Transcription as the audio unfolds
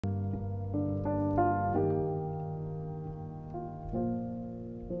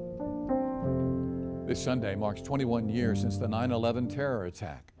This Sunday marks 21 years since the 9/11 terror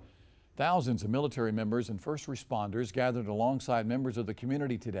attack. Thousands of military members and first responders gathered alongside members of the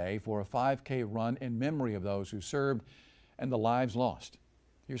community today for a 5K run in memory of those who served and the lives lost.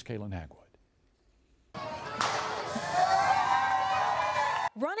 Here's Kaylin Hagwood.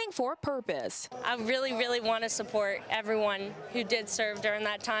 Running for purpose. I really want to support everyone who did serve during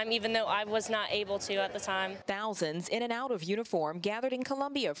that time, even though I was not able to at the time. Thousands in and out of uniform gathered in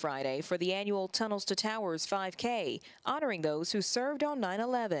Columbia Friday for the annual Tunnels to Towers 5K, honoring those who served on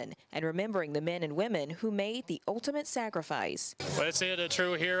 9/11 and remembering the men and women who made the ultimate sacrifice. Let's say the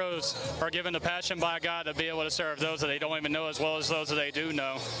true heroes are given the passion by God to be able to serve those that they don't even know as well as those that they do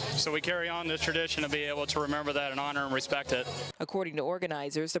know. So we carry on this tradition to be able to remember that and honor and respect it. According to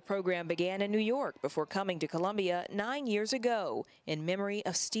organizers, the program began in New York before coming to Columbia 9 years ago in memory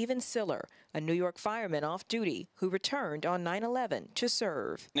of Stephen Siller, a New York fireman off duty who returned on 9/11 to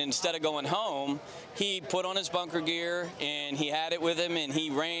serve. Instead of going home, he put on his bunker gear and he had it with him and he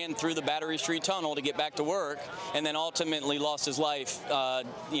ran through the Battery Street Tunnel to get back to work and then ultimately lost his life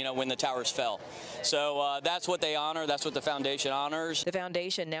when the towers fell. So that's what they honor. That's what the foundation honors. The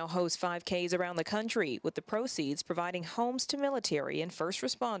foundation now hosts 5Ks around the country, with the proceeds providing homes to military and first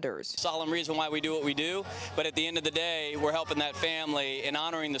responders. Solemn reason why we do what we do, but at the end of the day, we're helping that family and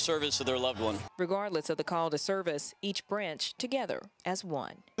honoring the service of their loved one. Regardless of the call to service, each branch together as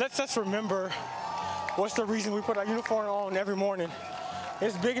one. Let's just remember what's the reason we put our uniform on every morning.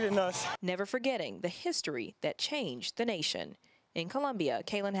 It's bigger than us. Never forgetting the history that changed the nation. In Columbia,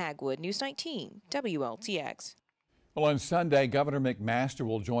 Kaylin Hagwood, News 19, WLTX. Well, on Sunday, Governor McMaster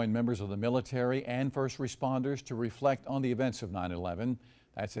will join members of the military and first responders to reflect on the events of 9/11.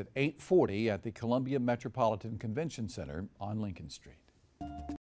 That's at 8:40 at the Columbia Metropolitan Convention Center on Lincoln Street.